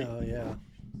 I right? know, yeah.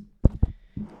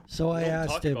 So I don't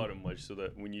asked talk him about it much, so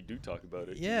that when you do talk about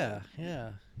it, Yeah.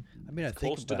 I mean, I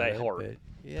think close to about thy it, heart. but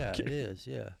yeah, Okay. it is.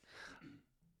 Yeah.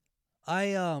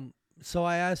 So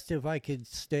I asked if I could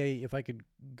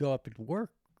go up and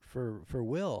work for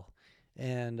Will,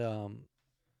 and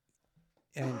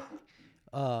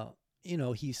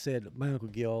he said, my Uncle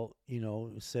Gil,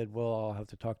 said, well, I'll have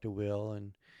to talk to Will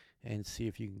and see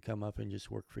if you can come up and just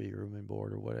work for your room and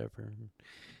board or whatever.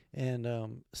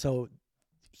 And so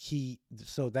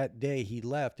that day he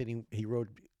left, and he rode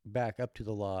back up to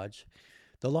the lodge.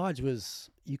 The lodge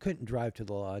you couldn't drive to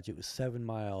the lodge. It was 7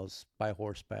 miles by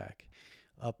horseback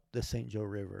up the St. Joe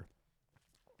River.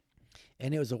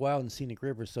 And it was a wild and scenic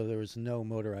river, so there was no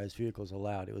motorized vehicles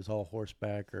allowed. It was all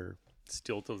horseback or...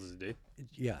 Still to this day?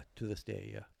 Yeah, to this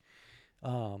day, yeah.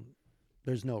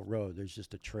 There's no road. There's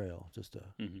just a trail,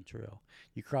 trail.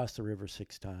 You cross the river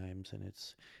 6 times, and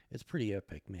it's pretty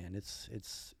epic, man. It's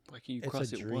Why can't you it's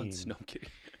cross a it dream. once? No, I'm kidding.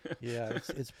 Yeah,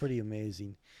 it's pretty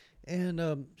amazing.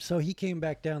 And so he came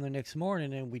back down the next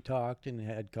morning, and we talked and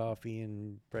had coffee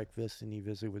and breakfast, and he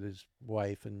visited with his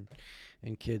wife and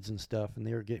kids and stuff,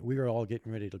 and we were all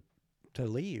getting ready to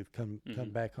leave, come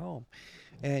back home.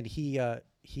 And he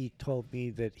told me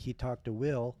that he talked to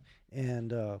Will,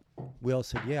 and Will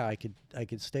said, yeah, I could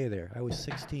stay there. I was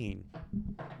 16.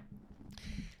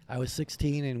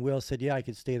 And Will said, yeah, I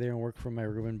could stay there and work for my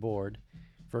room and board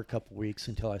for a couple weeks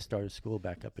until I started school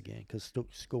back up again, because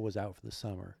school was out for the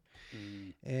summer.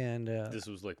 And this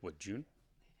was like what, June?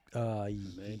 yeah,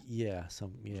 yeah.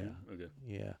 June? Okay.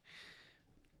 Yeah.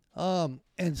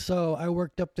 And so I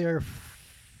worked up there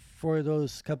for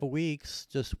those couple weeks,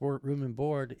 just work room and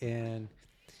board. And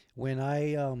when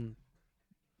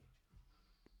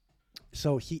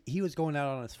so he was going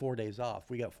out on his 4 days off.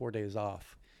 We got 4 days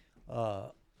off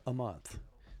a month,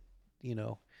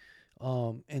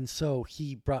 and so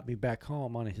he brought me back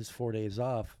home on his 4 days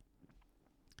off.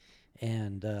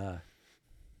 And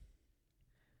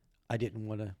I didn't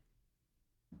want to.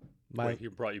 Wait, he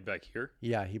brought you back here?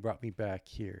 Yeah, he brought me back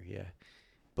here. Yeah,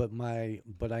 but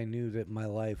I knew that my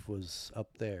life was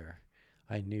up there.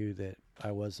 I knew that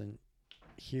I wasn't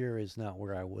here. Is not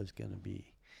where I was going to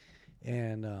be.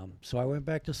 And so I went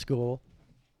back to school.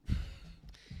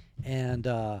 And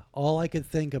all I could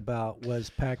think about was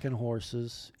packing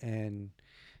horses and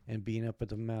being up at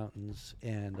the mountains.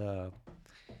 And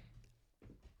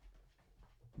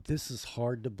this is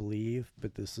hard to believe,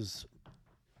 but this is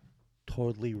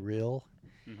totally real.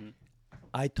 Mm-hmm.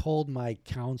 I told my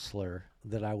counselor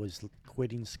that I was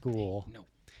quitting school,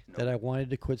 that I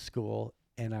wanted to quit school,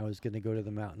 and I was going to go to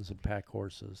the mountains and pack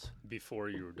horses. Before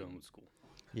you were done with school?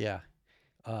 Yeah.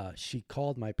 she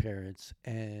called my parents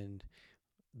and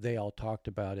they all talked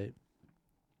about it.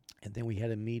 And then we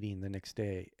had a meeting the next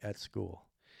day at school.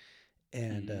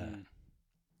 And Mm.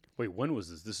 Wait, when was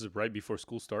this? This is right before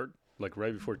school started? Like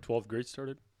right before 12th grade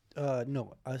started?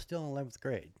 no, I was still in 11th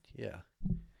grade. Yeah.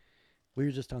 We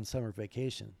were just on summer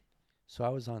vacation. So I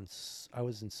was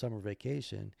in summer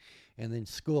vacation, and then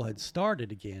school had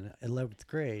started again, 11th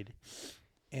grade,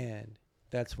 and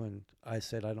that's when I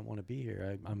said I don't want to be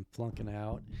here. I'm flunking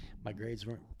out. My grades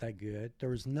weren't that good. There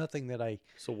was nothing that I.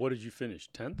 So what did you finish?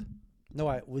 10th? No,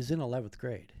 I was in 11th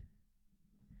grade.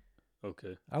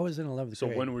 Okay. I was in 11th So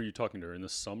grade. when were you talking to her? In the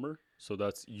summer? So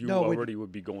that's you No, already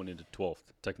would be going into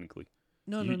 12th technically.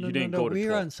 No, You- no, no, you no, didn't no. go to We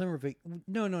were 12. on summer vac.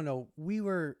 No, no, no. We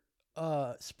were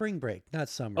spring break, not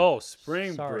summer. Oh,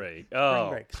 spring Sorry. break. Spring Oh.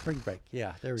 break. Spring break.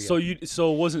 Yeah, there we So go.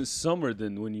 so it wasn't summer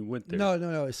then when you went there. No,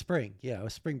 no, no. It was spring. Yeah, it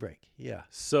was spring break. Yeah.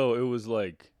 So it was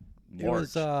like It March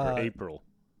was, or April.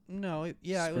 No,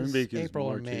 yeah, it Spring was break is April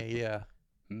or March, May. April. Yeah.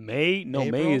 May? No, May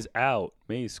April? is out.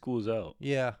 May is school's out.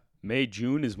 Yeah. May,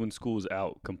 June is when school's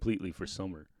out completely for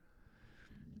summer.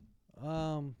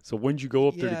 So when'd you go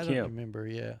up Yeah, there I to don't camp? remember.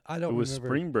 Yeah, I It don't was remember.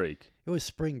 spring break. It was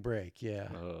spring break. Yeah.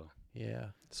 Oh. Yeah.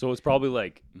 So it's probably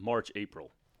like March,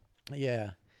 April.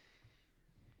 Yeah.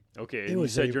 Okay, It and you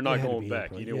was said April. you're It not had to going be back.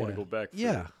 April, You didn't want yeah. to go back. For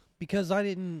Yeah, because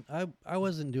I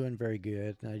wasn't doing very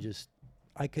good, and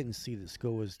I couldn't see that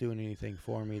school was doing anything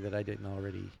for me that I didn't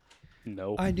already.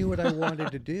 No. I knew what I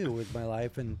wanted to do with my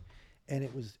life, and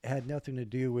it had nothing to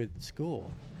do with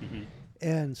school. Mhm.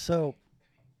 And so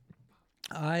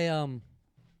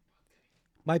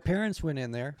my parents went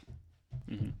in there,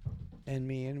 Mhm.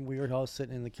 and we were all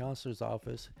sitting in the counselor's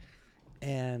office,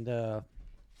 and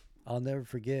I'll never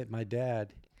forget my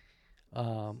dad.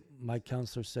 My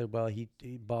counselor said, "Well,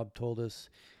 Bob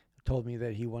told me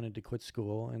that he wanted to quit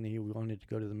school and he wanted to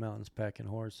go to the mountains packing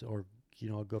horse, or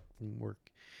go up and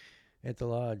work at the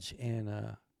lodge."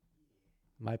 And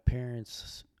my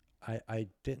parents, I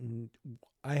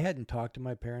hadn't talked to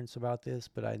my parents about this,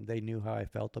 but they knew how I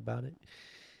felt about it.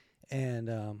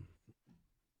 And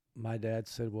my dad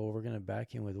said, "Well, we're gonna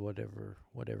back him with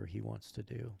whatever he wants to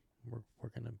do. We're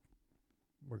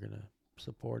gonna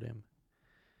support him."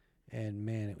 And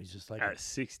man, it was just like At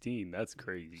 16, that's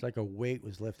crazy. it's like a weight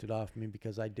was lifted off me,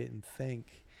 because I didn't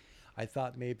think. I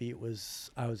thought maybe I was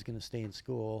going to stay in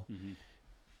school Mhm.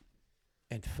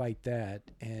 and fight that,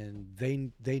 and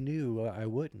they knew I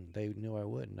wouldn't. They knew I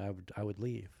wouldn't. I would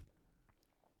leave.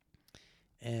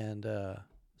 And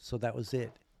so that was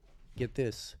it. Get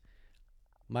this.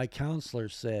 My counselor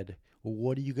said, "Well,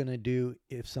 what are you going to do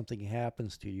if something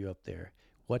happens to you up there?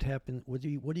 What are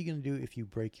you going to do if you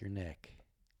break your neck?"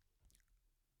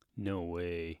 No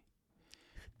way.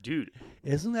 Dude,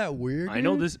 Isn't that weird? I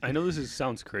know dude? this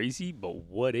sounds crazy, but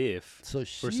what if So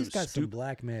for she's got some stupid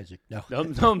black magic. No.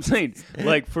 No, I'm saying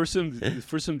like for some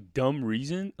dumb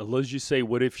reason. Let's just say,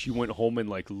 what if she went home and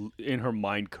like in her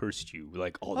mind cursed you,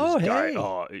 like, "Oh, this Oh, guy, hey.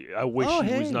 oh, I wish Oh,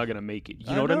 he was hey. not gonna make it."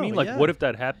 You I know what I know, mean? Like, yeah. what if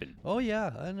that happened? Oh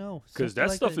yeah, I know. Because Something that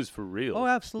like stuff is for real. Oh,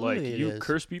 absolutely Like it you is.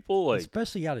 curse people, like,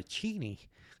 especially out of Cheney.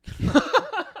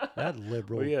 That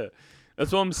liberal. well, yeah.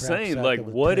 That's what I'm crap saying. sack Like, of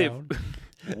a what town.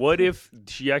 what if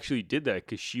she actually did that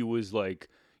because she was like,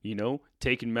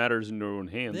 taking matters in her own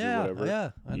hands or Yeah, whatever?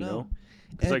 yeah, I you know.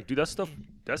 Because And- like, dude, that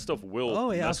stuff will.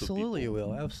 Oh yeah, mess with absolutely it people.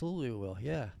 will. Absolutely it will.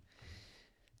 Yeah.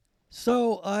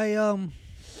 So I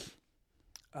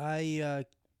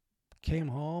came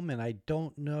home, and I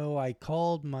don't know. I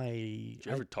called my. Did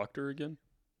you ever talk to her again?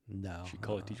 No. She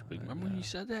called a teacher. Like, remember when no. you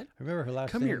said that? I remember her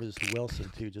last Come name here. was Wilson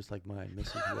too, just like mine,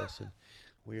 Mrs. Wilson.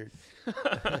 Weird.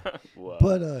 Wow.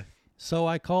 But so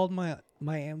I called my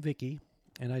Aunt Vicky,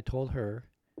 and I told her.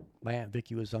 My Aunt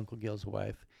Vicky was Uncle Gil's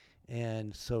wife,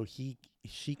 and so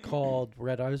she called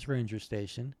Red Eyes Ranger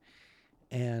Station,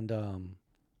 and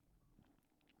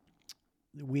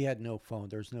we had no phone.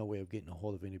 There's no way of getting a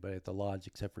hold of anybody at the lodge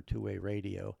except for two-way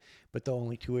radio. But the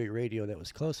only two-way radio that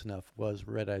was close enough was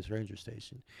Red Eyes Ranger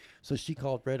Station. So she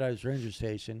called Red Eyes Ranger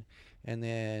Station, and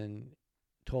then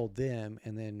told them,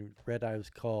 and then Red Eyes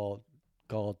called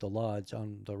the lodge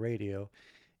on the radio,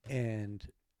 and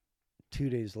 2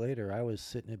 days later I was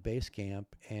sitting at base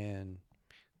camp, and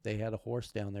they had a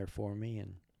horse down there for me,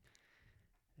 and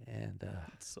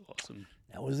That's so awesome.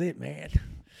 that was it, man.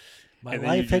 My And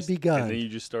then you life had just- begun. And then you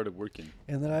just started working.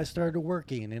 And then I started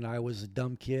working, and I was a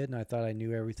dumb kid, and I thought I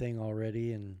knew everything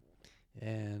already, and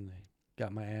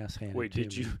got my ass handed Wait, to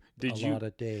did you me did a you lot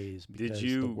of days because the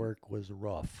you- work was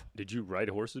rough. did you ride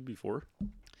horses before,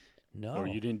 No, or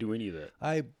you didn't do any of that?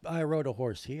 I rode a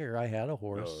horse here. I had a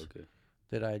horse Oh, okay.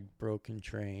 that I'd broken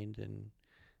trained, and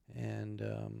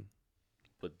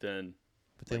But then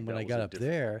But then Like, when that I was got a up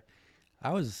different- there,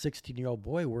 I was a 16-year-old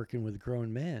boy working with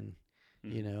grown men,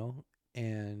 you Mhm. know,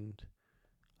 and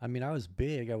I mean, I was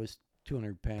big. I was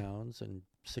 200 pounds and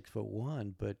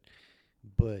 6'1", but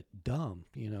dumb,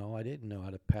 you know. I didn't know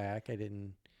how to pack. I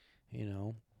didn't, you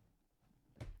know.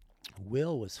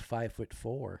 Will was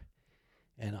 5'4"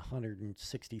 and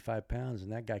 165 pounds,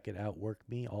 and that guy could outwork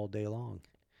me all day long.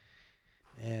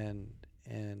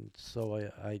 And so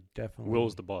I definitely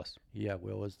Will's the boss. yeah,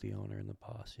 Will was the owner and the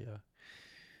boss, yeah.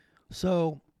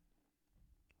 So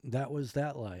that was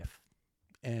that life.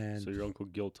 And So your Uncle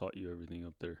Gil taught you everything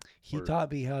up there. he or-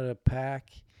 taught me how to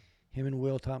pack. Him and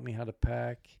Will taught me how to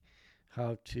pack,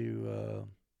 how to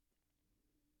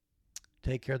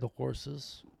take care of the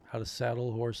horses, how to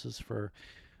saddle horses for,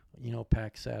 you know,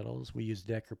 pack saddles. We used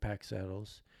Decker pack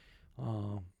saddles.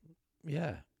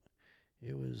 Yeah,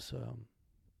 it was.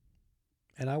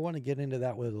 And I want to get into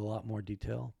that with a lot more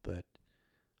detail, but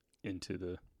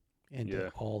into into Yeah.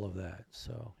 all of that.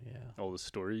 So yeah, all the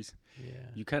stories. yeah.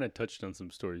 You kind of touched on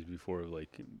some stories before,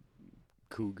 like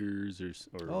cougars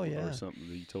Oh, yeah. or something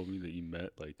that you told me that you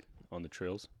met like on the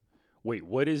trails. Wait,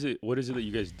 what is it? What is it that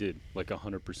you guys did? Like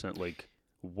 100%? Like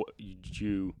what did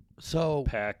you So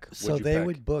pack? so What'd you they pack?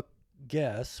 would book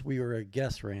guests. We were a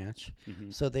guest ranch.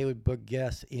 Mhm. So they would book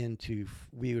guests into,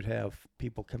 we would have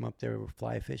people come up there with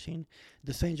fly fishing.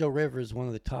 The St. Joe River is one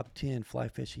of the top 10 fly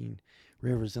fishing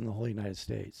rivers in the whole United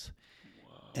States.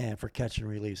 And for catch and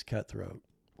release cutthroat,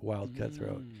 wild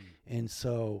cutthroat. Mm. And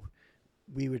so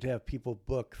we would have people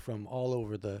book from all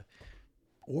over the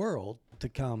world to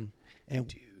come and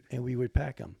Dude. and we would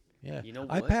pack them. Yeah. You know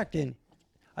I what? packed in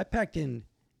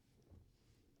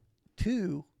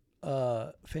two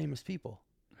famous people.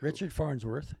 Richard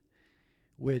Farnsworth,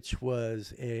 which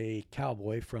was a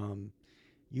cowboy from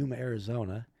Yuma,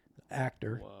 Arizona,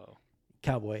 actor, Wow.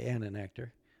 cowboy and an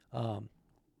actor,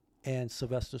 and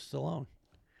Sylvester Stallone.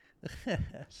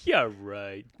 Yeah,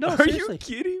 right. No, Are seriously. you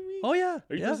kidding me? Oh yeah,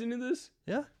 Are you yeah, listening to this?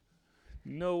 yeah,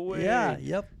 No way. yeah,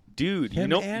 yep. Dude,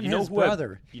 Him and you know his who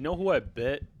brother. you know who I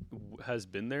bet has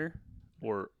been there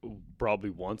or probably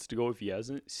wants to go if he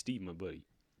hasn't? Steve, my buddy.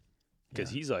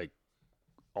 Because Yeah. he's like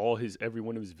every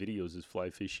one of his videos is fly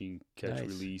fishing, catch, Nice.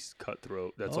 release,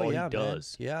 cutthroat. That's Oh, all yeah, he man.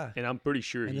 does. Yeah. And I'm pretty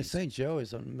sure And the he's. St. Joe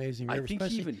is an amazing river. I think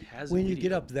especially he even has. when a you get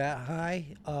video. up that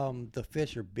high, the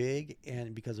fish are big,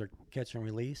 and because they're catch and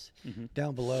release. Mhm.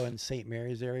 Down below in St.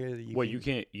 Mary's area, You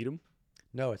can't eat them?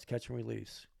 No, it's catch and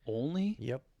release. Only?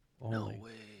 Yep. Only. No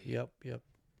way. Yep. Yep.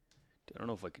 I don't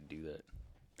know if I could do that.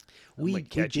 I'm We like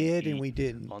catch did and eat we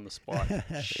didn't. on the spot.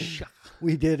 Shah.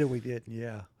 We did and we didn't.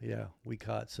 Yeah. Yeah. We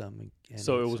caught some. And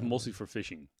So it ate was some. mostly for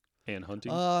fishing and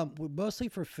hunting. Mostly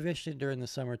for fishing during the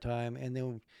summertime, and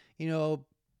then, you know,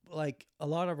 like a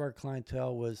lot of our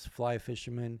clientele was fly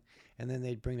fishermen, and then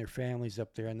they'd bring their families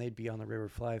up there, and they'd be on the river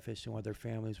fly fishing while their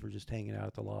families were just hanging out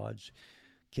at the lodge,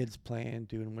 kids playing,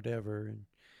 doing whatever,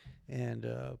 and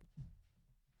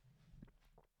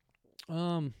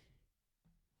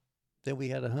then we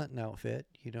had a hunting outfit,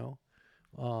 you know,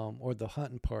 or the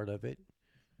hunting part of it.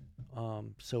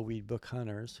 So we'd book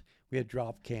hunters. We had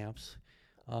drop camps.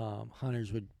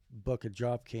 Hunters would book a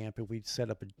drop camp, and we'd set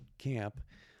up a camp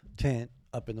tent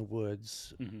up in the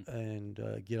woods Mhm.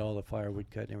 and get all the firewood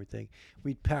cut and everything.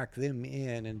 We'd pack them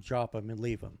in and drop them and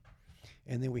leave them.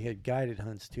 And then we had guided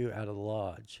hunts too out of the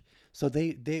lodge. So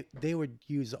they would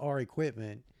use our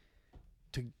equipment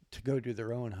to go do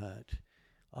their own hunt.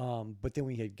 But then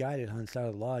we had guided hunts out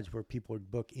of the lodge where people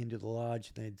would book into the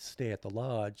lodge and they'd stay at the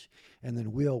lodge, and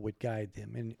then Will would guide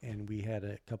them. And we had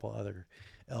a couple other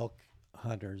elk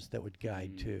hunters that would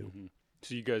guide too. Mhm.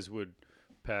 So you guys would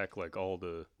pack like all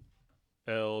the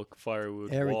elk,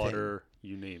 firewood, Everything. water,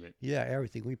 you name it. Yeah,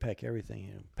 everything. We pack everything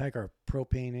in. Pack our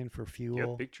propane in for Do you fuel,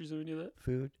 have pictures of any of that?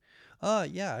 food.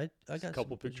 Yeah, I Just a got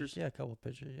couple some pictures? Yeah, a couple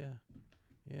pictures. Yeah,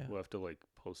 yeah. We'll have to like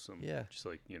post some. Yeah. Just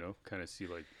like, kind of see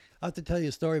like. I have to tell you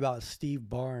a story about Steve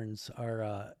Barnes,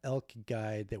 our elk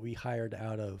guide that we hired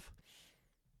out of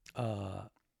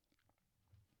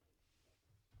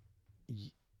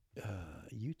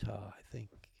Utah, I think,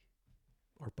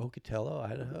 or Pocatello,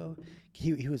 Idaho.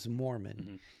 He was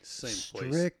Mormon, Same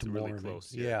place. strict It's really Mormon.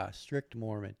 close. Yeah, strict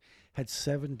Mormon. Had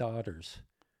 7 daughters.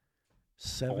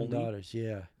 7 Only? daughters.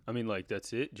 Yeah, I mean, like,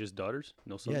 that's it? Just daughters?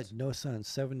 No sons? yeah, no sons.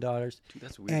 7 daughters. Dude,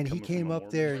 that's weird. And he coming from came a up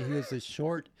Mormon. there, and he was a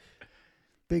short,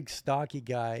 big, stocky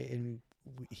guy, and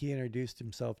he introduced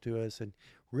himself to us, and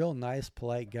real nice,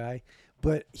 polite guy.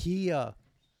 But he'd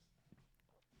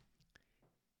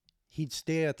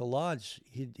stay at the lodge.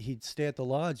 He'd stay at the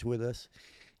lodge with us,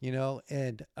 you know.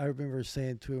 And I remember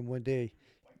saying to him one day,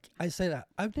 I said,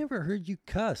 "I've never heard you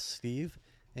cuss, Steve."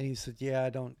 And he said, "Yeah,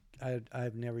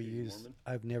 I've never Are you used Mormon?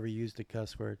 I've never used a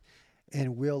cuss word.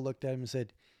 And Will looked at him and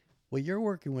said, "Well, you're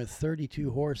working with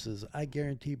 32 horses. I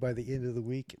guarantee by the end of the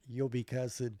week you'll be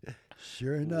cussing."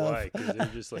 Sure enough. Why? Because they're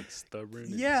just like stubborn.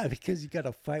 and- Yeah, because you got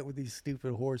to fight with these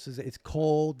stupid horses. It's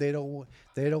cold. They don't want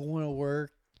to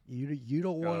work. You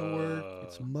don't want to work.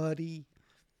 It's muddy.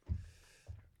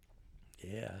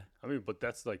 Yeah. I mean, but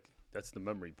that's the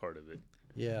memory part of it.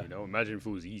 Yeah. You know, imagine if it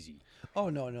was easy. Oh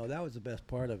no, that was the best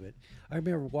part of it. I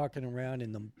remember walking around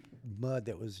in the mud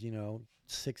that was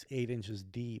 6-8 inches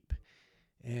deep,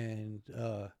 and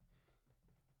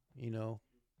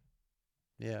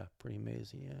yeah, pretty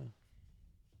amazing. Yeah.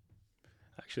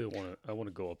 Actually, I want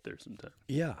to go up there sometime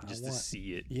Yeah. just to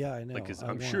see it. Yeah, I know. Like, 'cause I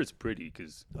I'm sure want- it's pretty.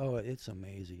 Because Oh, it's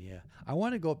amazing. Yeah, I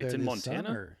want to go up there It's in this Montana?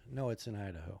 summer. No, it's in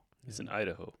Idaho. it's in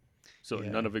Idaho, so Yeah.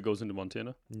 none of it goes into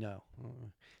Montana. No,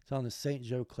 it's on the St.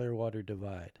 Joe Clearwater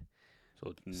Divide.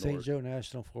 So it's St. north. Joe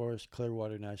National Forest,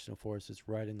 Clearwater National Forest. It's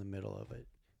right in the middle of it.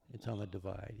 It's on the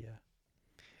divide. Yeah,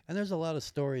 and there's a lot of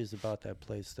stories about that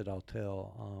place that I'll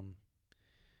tell.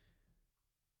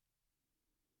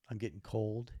 I'm getting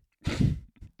cold.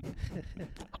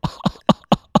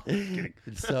 Kidding.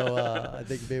 So I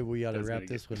think maybe we ought to That's wrap gonna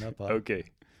this one up. On. Okay.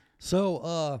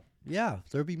 So yeah,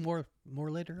 there'll be more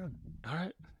later on. All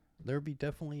right. There'll be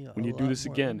definitely When you do this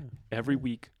again, every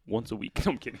week, once a week.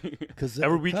 I'm kidding. because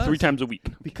Every week, 3 times a week.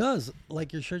 Because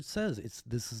like your shirt says,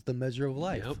 this is the measure of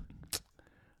life. Yep.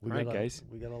 We All right, got guys.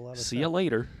 We got a lot of See you stuff.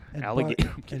 later, And alligator.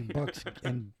 I'm Buck, kidding.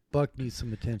 and Buck needs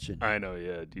some attention. I know,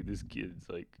 yeah, dude. This kid's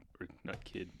like, or not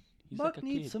kid. He's Buck like a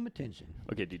needs kid. some attention.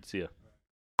 Okay, dude. See ya.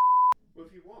 Well,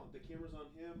 if you want, the camera's on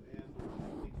him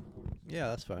and Yeah,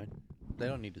 that's fine. They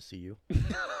don't need to see you.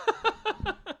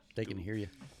 They can hear you.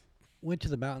 Went to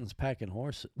the mountains packing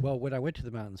horses. Well, when I went to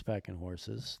the mountains packing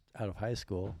horses out of high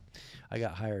school, I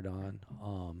got hired on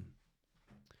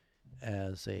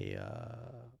as a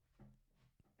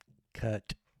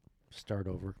start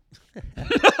over.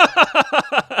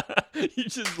 You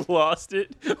just lost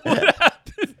it. What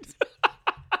happened?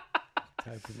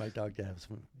 Time for my dog to have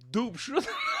some. Dude, shut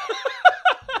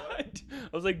I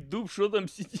was like, dude, shut them.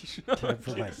 Time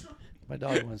for my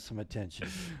dog wants some attention.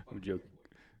 I'm joking.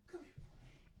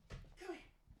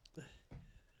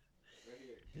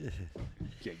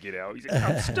 Can't get out. He's like,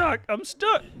 I'm stuck. I'm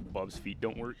stuck. Bob's feet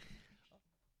don't work.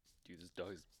 Dude, this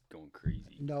dog is going crazy.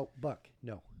 No, Buck.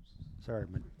 No. Sorry,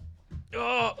 man.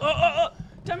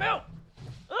 Time out.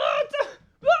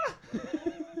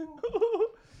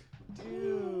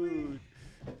 Dude.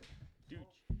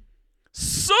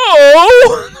 So.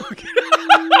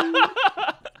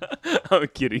 I'm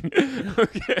kidding.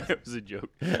 Okay, it was a joke.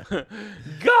 Got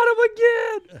him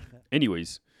again.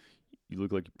 Anyways, you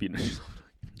look like you're peeing on yourself.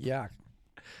 Yeah,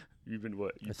 You've been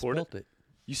what? You I poured it? spilt it.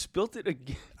 You spilt it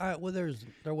again. Well, there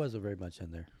wasn't very much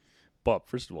in there. Bob,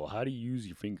 first of all, how do you use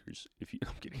your fingers? If you,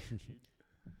 I'm kidding.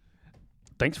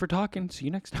 Thanks for talking. See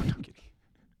you next time. I'm kidding.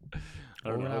 I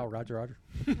don't Over know. now, Roger.